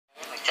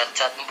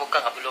Chat-chat mo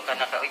ka, kabulo ka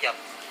na kauyap.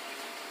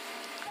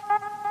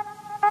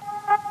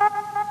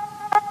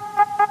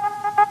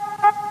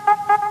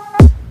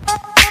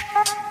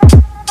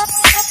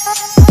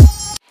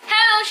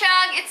 Hello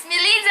syug! It's me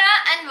Liza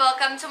and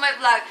welcome to my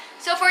vlog.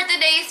 So for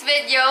today's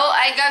video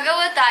ay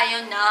gagawa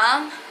tayo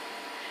ng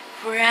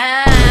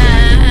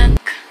prank.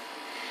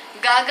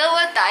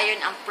 Gagawa tayo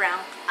ng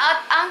prank.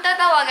 At ang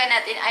tatawagan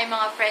natin ay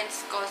mga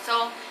friends ko.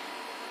 So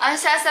ang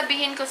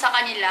sasabihin ko sa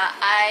kanila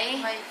ay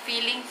may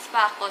feelings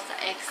pa ako sa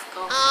ex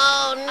ko.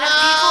 Oh no! At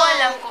di ko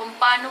alam kung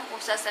paano ko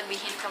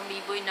sasabihin kang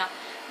biboy na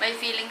may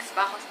feelings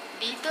pa ako.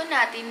 Dito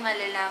natin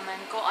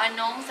malalaman kung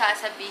anong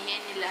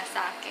sasabihin nila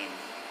sa akin.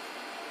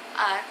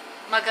 At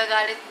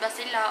magagalit ba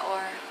sila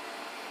or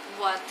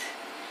what?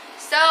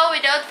 So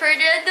without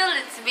further ado,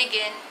 let's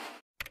begin.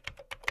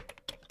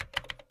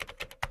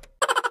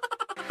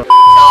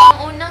 So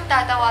ang unang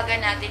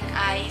tatawagan natin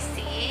ay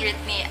si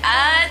Britney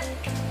at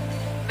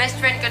best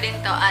friend ko din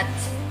to at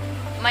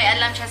may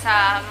alam siya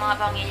sa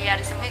mga pangyayari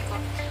sa buhay ko.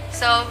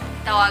 So,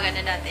 tawagan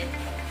na natin.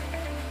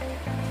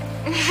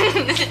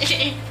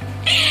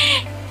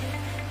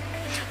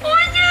 Oh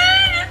my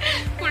God!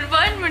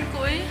 Kulbaan man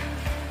ko eh.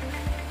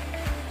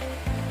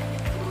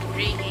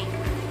 Ringing.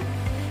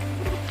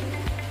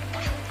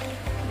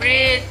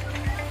 Brit!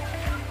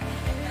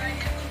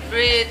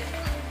 Brit!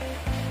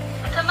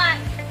 Asa man?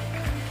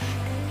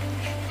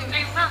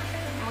 Ring ma.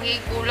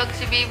 Magigulag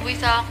si Baboy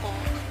sa ako.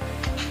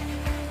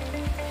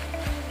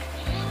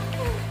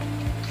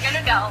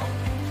 Gano'n daw?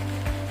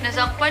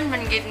 Nasakpan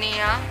man gid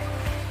niya.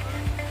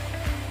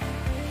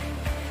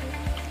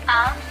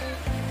 Ah?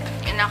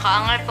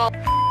 Nakaangal pa.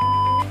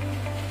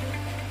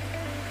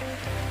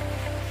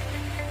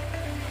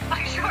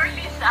 Ay, sure,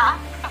 Lisa.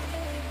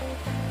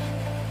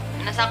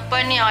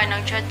 Nasakpan niya kaya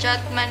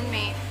nag-chat-chat man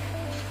me.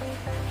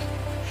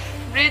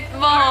 Brit Sure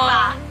ba?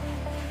 ba?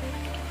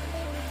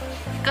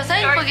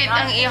 Kasay Sure pagit ka?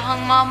 ang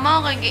iyang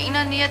mama kay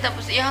giingnan niya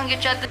tapos iyang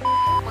gi-chat.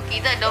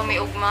 Makita daw may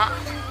ugma.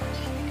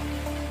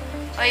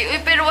 Ay,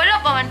 uy, pero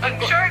wala pa man I'm pud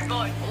ko. sure,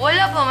 God.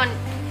 Wala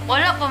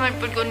pa man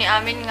pud ko ni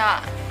amin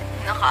nga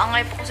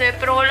nakaangay pa ko sa'yo.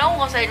 Pero wala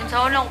akong kasayin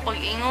sa wala akong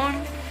pag-ingon.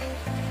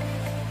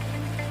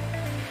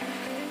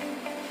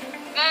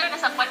 Ngayon,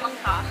 nasakpan mo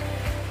ka?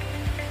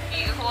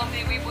 I-huwag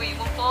ni Wiboy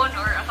mo phone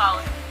or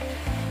account?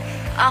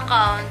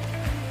 Account.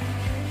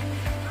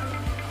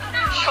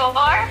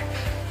 Sure?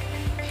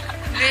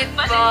 Brit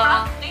Basin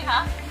ba? prank ni,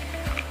 ha?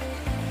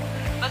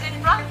 Basin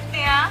prank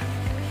ni, ha?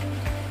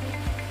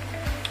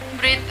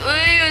 Brit,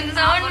 uy, yun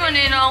saan mo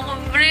din ako,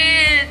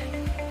 Brit.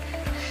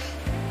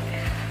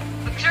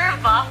 Sure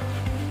ba?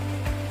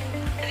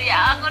 Kasi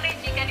ako rin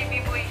chika ni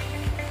Wiboy.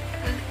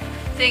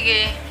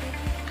 Sige.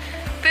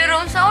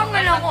 Pero saan mo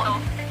lang ako?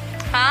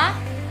 Ha?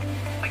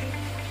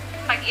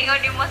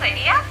 Pag-ingon mo sa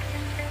iya?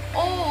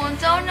 Oo,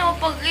 saan na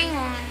ako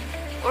pag-ingon?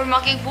 Or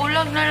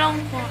makigbulag na lang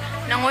ko.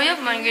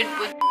 Nanguyab man, good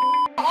po.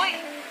 Uy!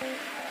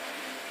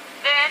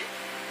 Then?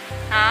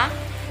 Ha?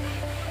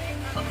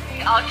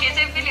 Okay,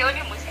 sa piliyon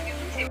mo. Sige,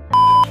 sige.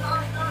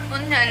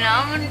 Una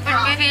naman,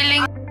 pag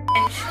feeling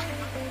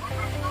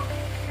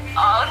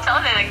Oo,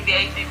 saan na lang di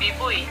ay si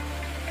Wiboy?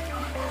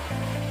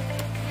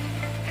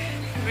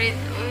 Brit,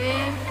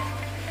 uy.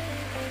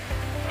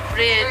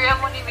 Brit. Sure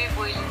mo ni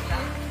Wiboy Lisa.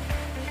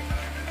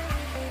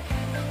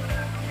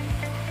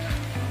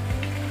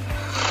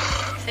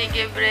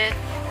 Sige, Brit.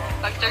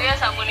 Pagturya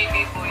sa mo ni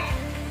Wiboy.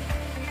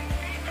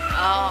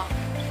 Oo.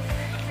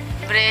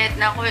 Brit,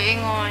 naku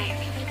ingon.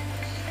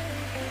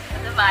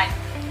 Ano man?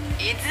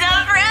 It's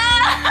a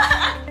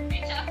prank!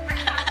 It's a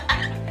prank.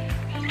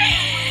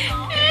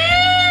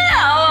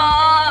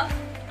 Awa!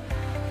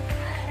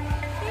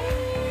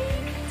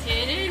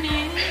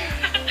 Tininin.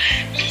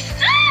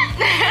 Lisa!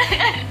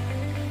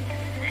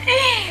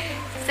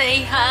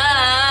 Say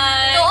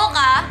hi! Oo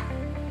ka?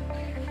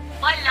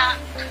 Wala.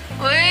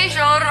 Uy,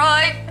 sure,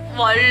 right?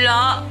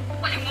 Wala.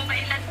 Wala mo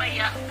mailan pa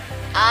ya.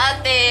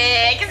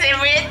 Ate, kasi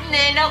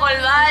Britney,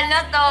 nakulbahan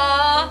na to.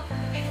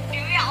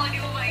 Hindi ako di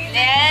mo mailan.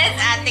 Yes,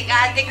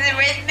 atik-atik si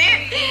Britney.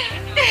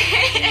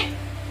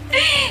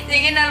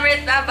 Sige na,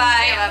 Brit.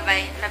 Bye-bye.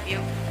 Bye-bye. Love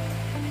you.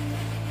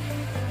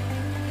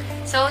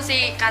 So,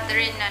 si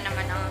Catherine na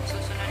naman ang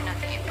susunod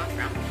natin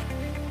ipa-prank.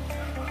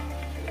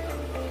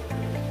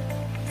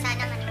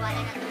 Sana maniwala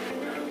na to.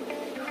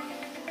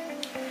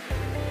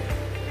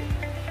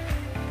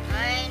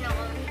 Ay,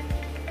 naku.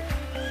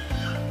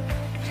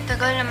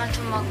 Tagal naman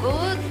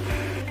sumagot.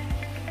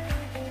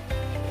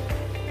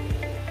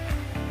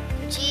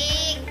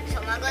 Jik!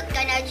 Sumagot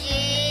ka na,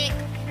 Jik!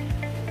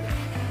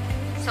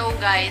 So,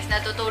 guys,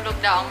 natutulog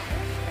daw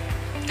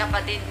ang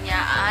kapatid niya.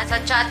 Sa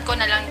chat ko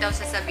na lang daw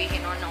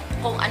sasabihin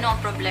kung ano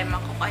ang problema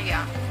ko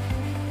kaya.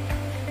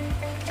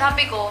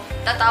 Sabi ko,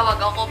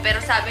 tatawag ako, pero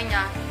sabi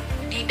niya,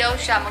 di daw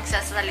siya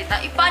magsasalita.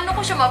 Paano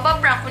ko siya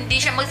mapaprank kung di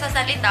siya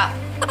magsasalita?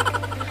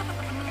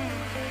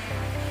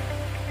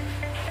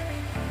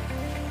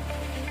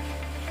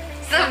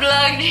 Sa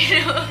vlog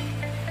dito.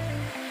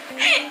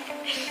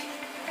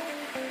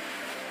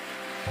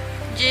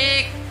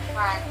 Jik.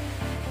 What?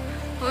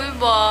 Uy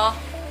ba?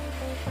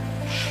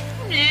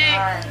 Jik.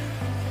 What?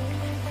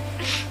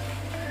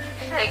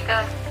 bahay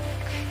ka.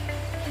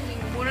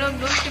 Bulag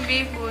doon si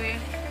B-boy.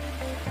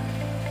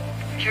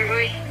 Sure,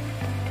 uy.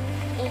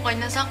 Okay,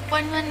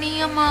 nasakpan man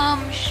niya,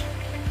 ma'am.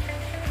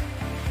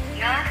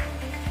 Na?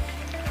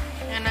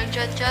 Nga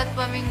nag-chat-chat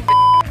pa ming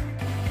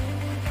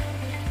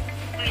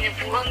Uy,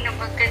 nabuwang na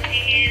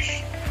magkatis.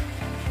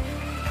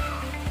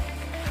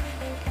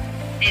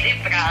 Hindi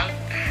prank.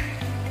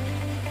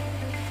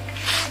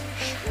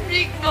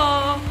 Hindi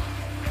ba?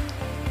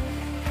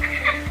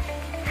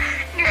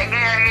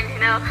 Nga-nga-nga,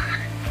 no?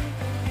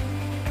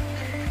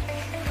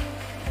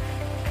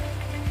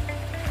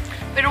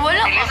 Pero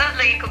wala pa. Nilisod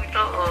lagi kong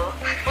to, oh.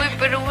 Uy,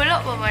 pero wala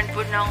pa man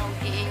po na akong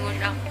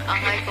giingon ang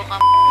angay ko ka.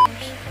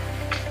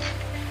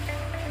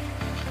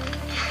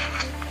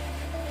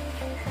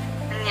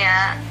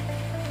 Nya.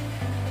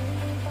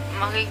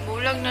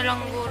 Makigbulag na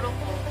lang guro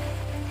ko.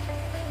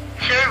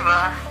 Sure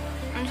ba?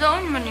 Ang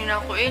saan man yun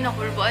ako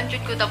nakulbaan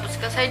jud ko tapos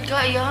kaside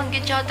ka, iyahang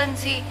gichatan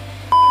si...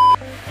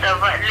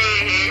 Tama,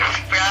 Liz.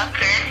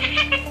 Pranker.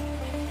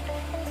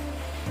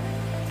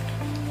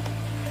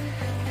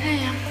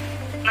 Ay,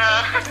 Na.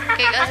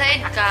 kay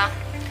kaside ka,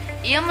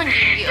 iya man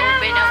yung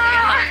gi-open ang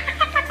iyahang.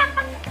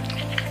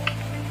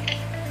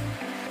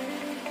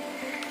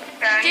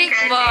 Chik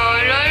ba?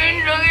 Lain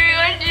lagi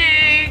ka,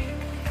 Chik.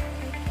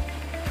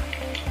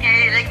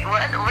 Eh, like,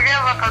 wala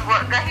makagwa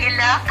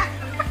kahila.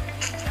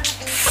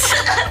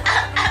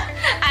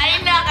 Ay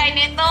na, kay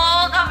nito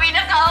kami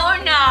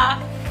nakauna.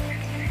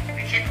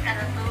 Shit ka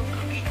na to,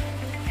 Kubi.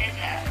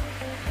 Esa.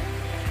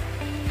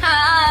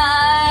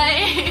 Hi!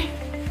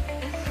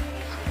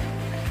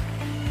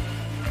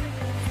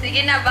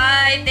 Sige na,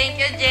 bye. Thank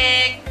you,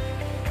 Jake.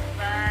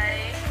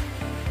 Bye.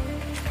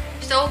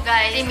 So,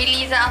 guys, si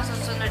Liza ang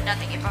susunod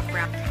nating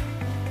ipaprank.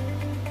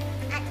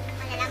 At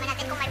malalaman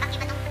natin kung may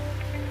pakiba tong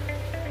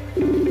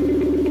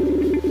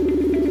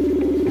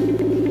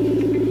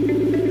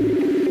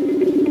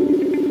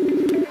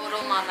Puro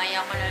mamaya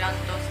ko na lang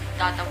to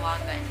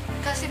tatawagan.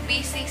 Kasi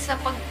busy sa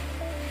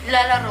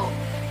paglalaro.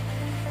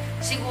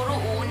 Siguro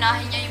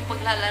uunahin niya yung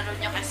paglalaro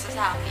niya kaysa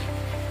sa akin.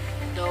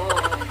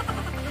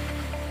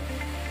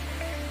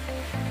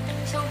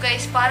 So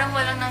guys, parang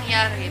walang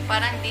nangyari.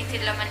 Parang di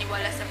sila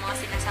maniwala sa mga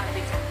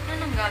sinasabi ko.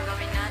 Anong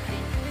gagawin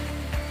natin?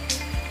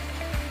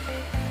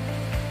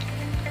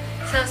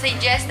 So si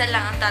Jess na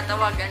lang ang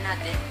tatawagan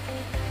natin.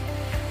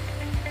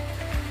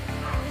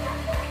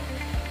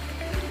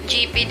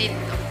 GP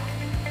dito.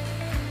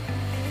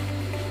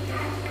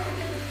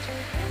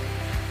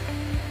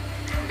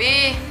 B.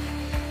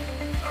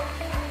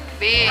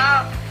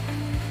 Oh,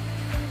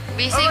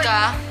 Busy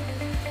ka?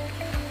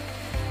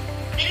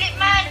 dili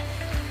man.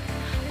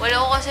 Wala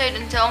ko kasi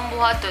dun sa akong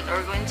buhatot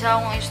or kung sa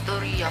akong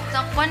istorya.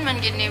 Sakpan man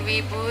gini,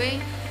 B-boy.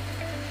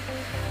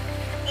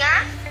 Nga?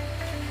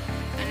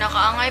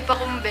 Nakaangay pa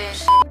kong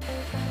best.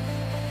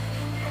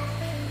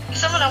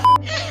 Gusto mo lang?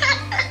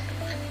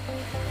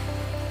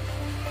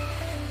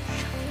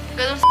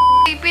 Ganun sa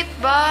tipit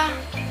ba?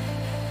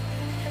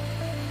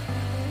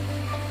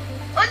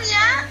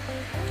 Unya?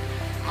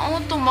 Oo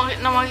to,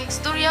 na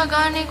mag-istorya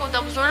gani ko.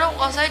 Tapos wala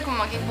ko kasay kung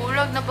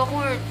magigbulag na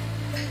backward.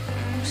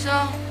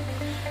 Sa...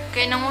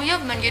 Kaya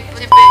nanguyab man yun po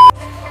si Be.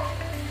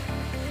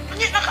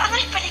 Unya,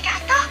 nakaangay pa ni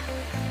Kato?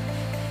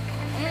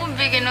 Oo,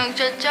 bigyan ng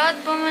chat-chat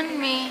pa man,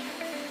 mi.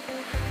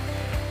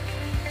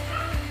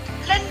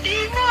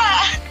 Landino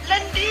ah!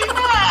 Landino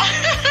ah!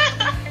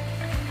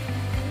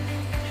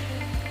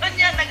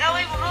 Unya,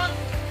 nag-away mo ron.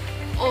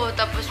 Oo,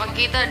 tapos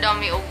magkita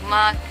dami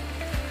ugma.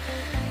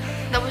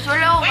 Tapos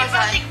wala ko Uy, kasay.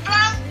 basig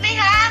prank ni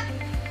ha?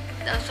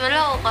 Tapos wala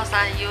ko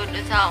kasayo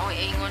doon sa akong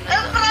ingon na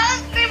Ang to.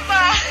 prank ni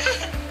ba?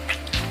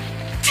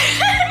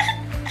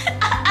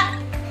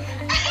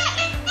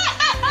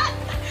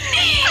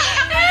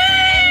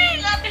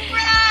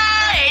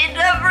 It's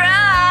a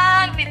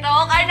prank! Dito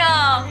ka no!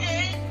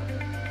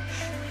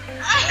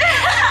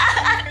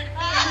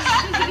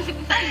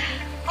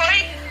 Hoy,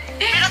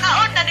 pero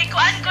kaon,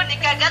 nanikuan ko ni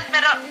kagat,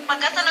 pero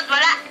pagkasunod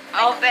wala.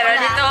 Oh, pero Wala.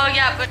 dito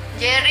gyapon.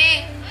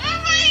 Jerry, Oh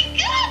my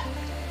God!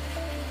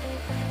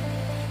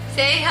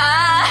 say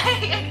hi!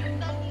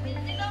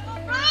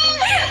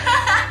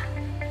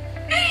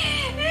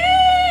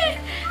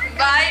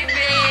 Bye,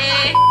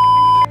 babe!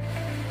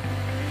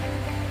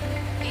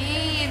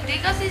 Hindi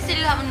kasi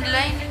sila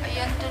online.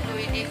 Ayan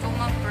tuloy, di ko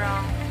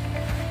ma-prank.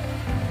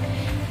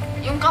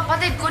 Yung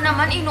kapatid ko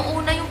naman,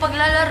 inuuna yung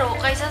paglalaro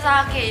kaysa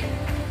sa akin.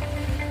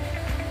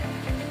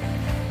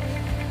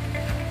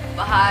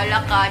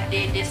 Bahala ka,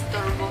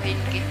 didisturbuhin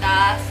kita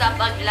sa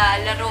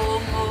paglalaro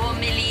mo,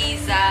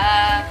 Melissa.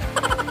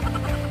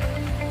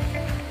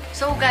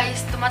 So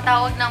guys,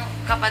 tumatawag ng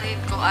kapatid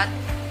ko at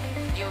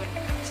yun,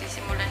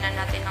 sisimulan na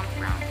natin ang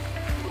prank.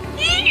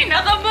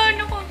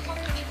 Kinakabahan ako.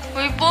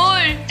 Uy,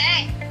 Paul!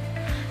 Eh!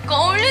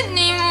 Kaulit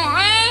ni mo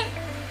eh!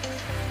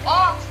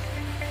 Oh!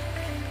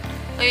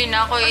 Uy,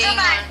 nako Ano ba?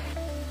 ingon.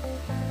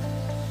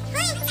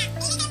 Hoy, Lisa,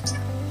 pili ka,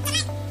 Tino.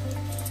 Samat.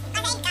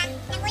 Pagain ka.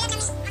 Nagulat na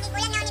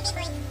makigulat na ako ni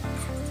B-boy.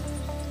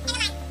 Ano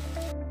man?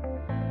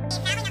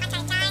 Ikaw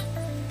naka-char-char.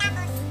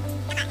 Tapos,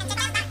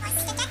 naka-chat-chat tapos,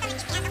 chat-chat kami,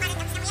 kaya tumaran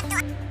tapos namuyap to.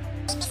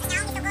 Ipis na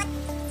akong itugot.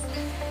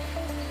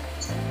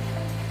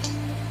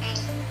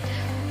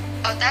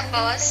 O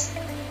tapos,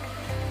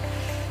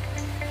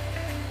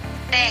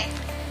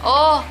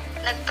 Oh,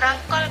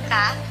 nag-prank call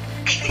ka?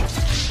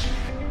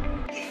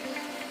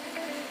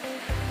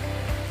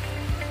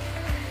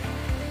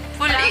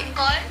 full Prank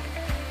call?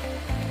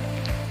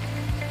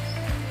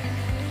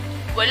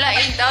 wala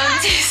in town,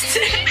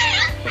 sister.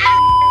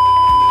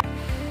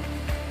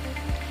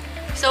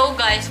 So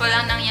guys,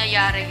 walang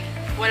nangyayari.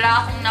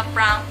 Wala akong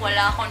na-prank,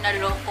 wala akong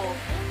naloko.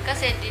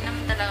 Kasi di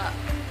naman talaga,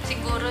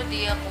 siguro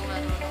di ako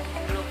marunong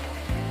magloko.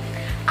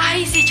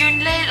 Ay, si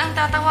Junlail ang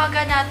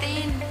tatawagan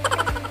natin.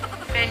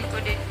 Friend ko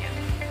din yun.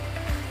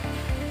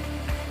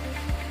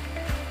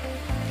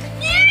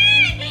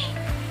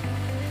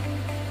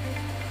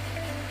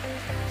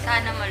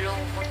 Sana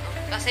maloko to.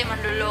 Kasi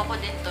manluloko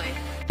din to eh.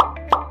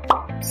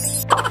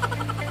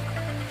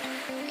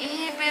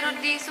 Pero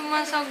di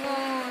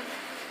sumasagot.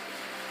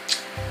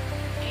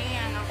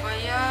 Ano ba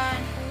yan?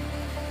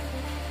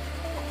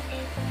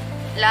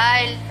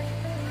 Lyle.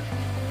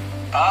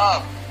 Oh,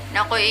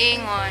 Naku,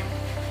 ingon.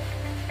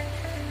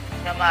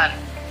 naman.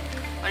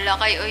 Wala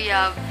kay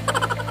uyab.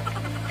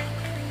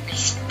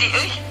 Isti,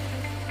 uy.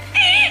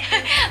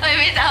 Ay,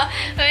 bitaw.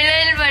 Uy,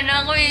 Lyle ba?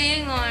 Naku,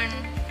 ingon.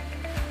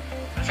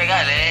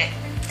 Sagali.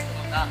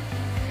 Ah,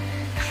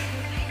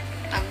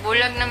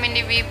 Nagbulag namin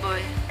ni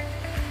B-Boy.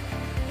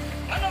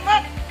 ano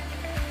man?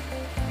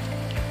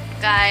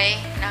 Kay,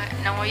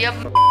 nanguyab.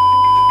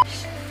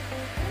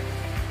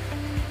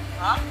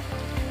 Ha?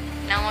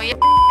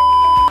 Nanguyab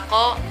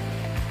ako.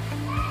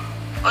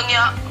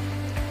 Unya.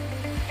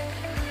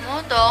 Mo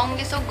tong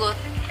gisugot.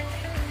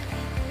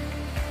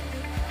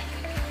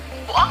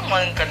 Buang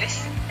man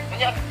kalis.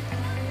 Unya.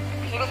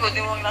 Isugot ba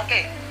di mong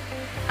lalaki?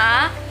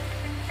 Ha?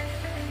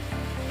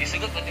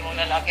 Isugot ba di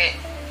mong lalaki?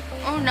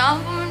 Oh,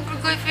 naapaman ko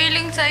ko'y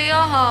feeling sa'yo,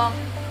 ha?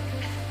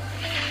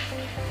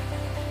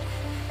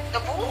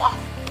 Nabuo ah.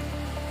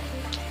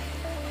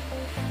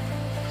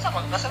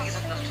 Kasama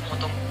isot na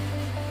sumutong.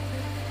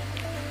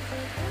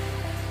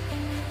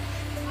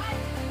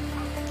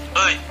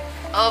 Uy!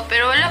 Oh,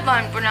 pero wala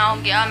ba po na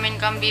akong giamin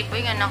kang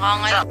B-Boy nga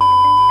nakangay.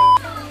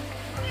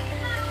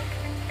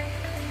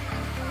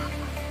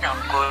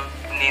 Naku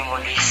ni mo,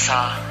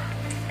 Liza.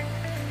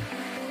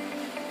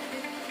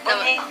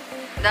 Unya.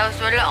 Tapos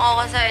wala ako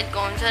kasayad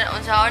kung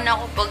unsaon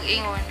ako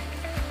pag-ingon.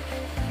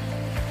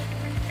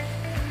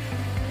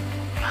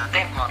 Ate,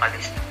 mga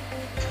kalis.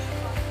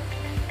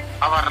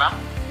 Awara?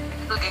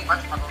 Ito game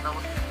pas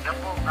matutawag.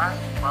 Gapo,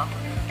 kaso pa.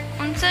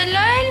 Unsa,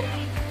 Lyle?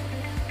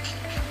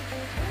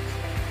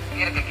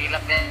 Kira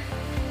kagilap din.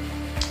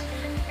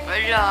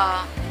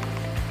 Wala.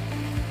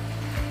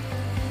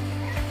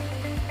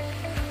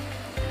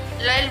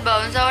 Lyle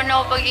ba? Unsaon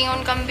ako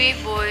pag-ingon kang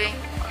B-Boy?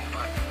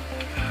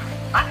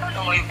 Ano na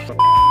mo yung...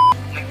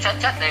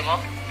 Nag-chat-chat tayo mo?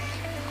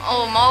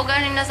 Oh, mao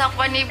ganin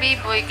nasakpan ni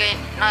B-Boy kay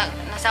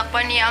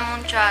nasakpan niya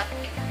among chat.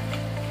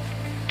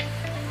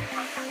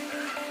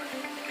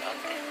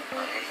 Ate,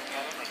 ay,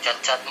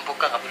 nag-chat-chat mo po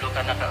ka, kabulo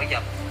ka na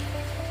kauyap.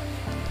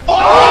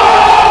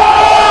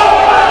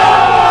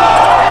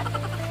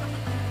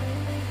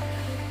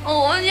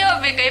 Oo,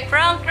 yabi kay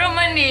prank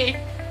naman eh.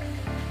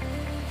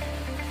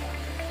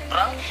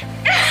 Prank?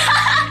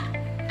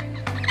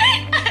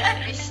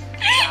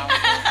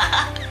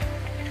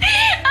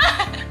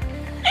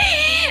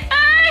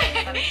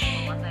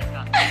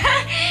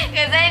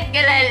 Kasi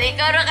Lyle,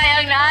 ikaw na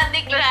kayang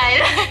naatik,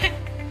 Lyle.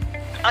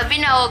 Abi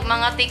na, huwag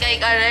mga tikay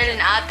ka, Lyle.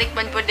 Naatik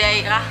man po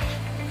day ka.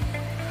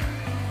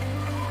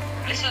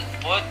 Lisod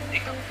po,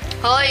 ikaw.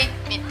 Hoy,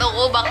 nito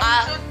ko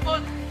baka. Lisod po.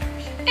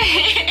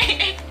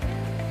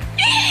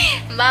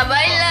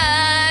 Bye-bye,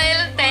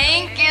 Lyle.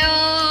 Thank you.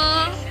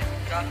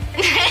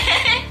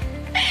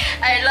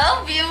 I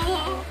love you.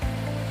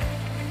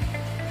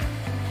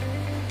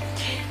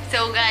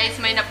 So guys,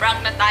 may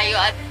na-prank na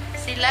tayo at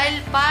si Lyle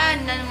pa,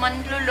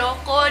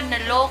 manluloko,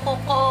 naloko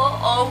ko.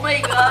 Oh my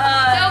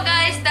God! So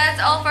guys,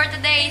 that's all for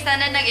today.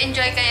 Sana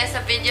nag-enjoy kayo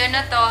sa video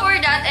na to. For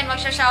that, ay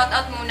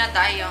magsha-shoutout muna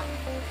tayo.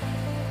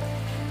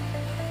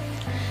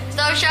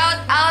 So,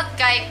 shoutout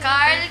kay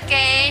Carl K.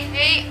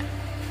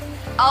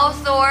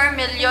 Author,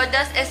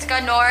 Meliodas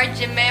Escanor,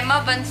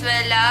 Jimema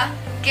Banzuela,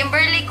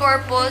 Kimberly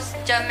Corpus,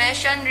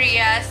 Jameshan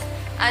Rias,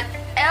 at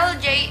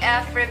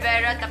LJF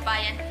Rivera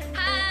Tapayan.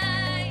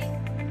 Hi!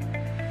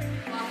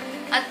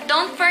 At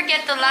don't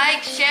forget to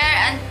like, share,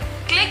 and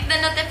click the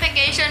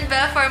notification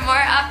bell for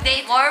more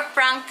updates, more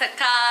prank to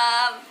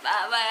come.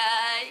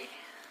 Bye-bye!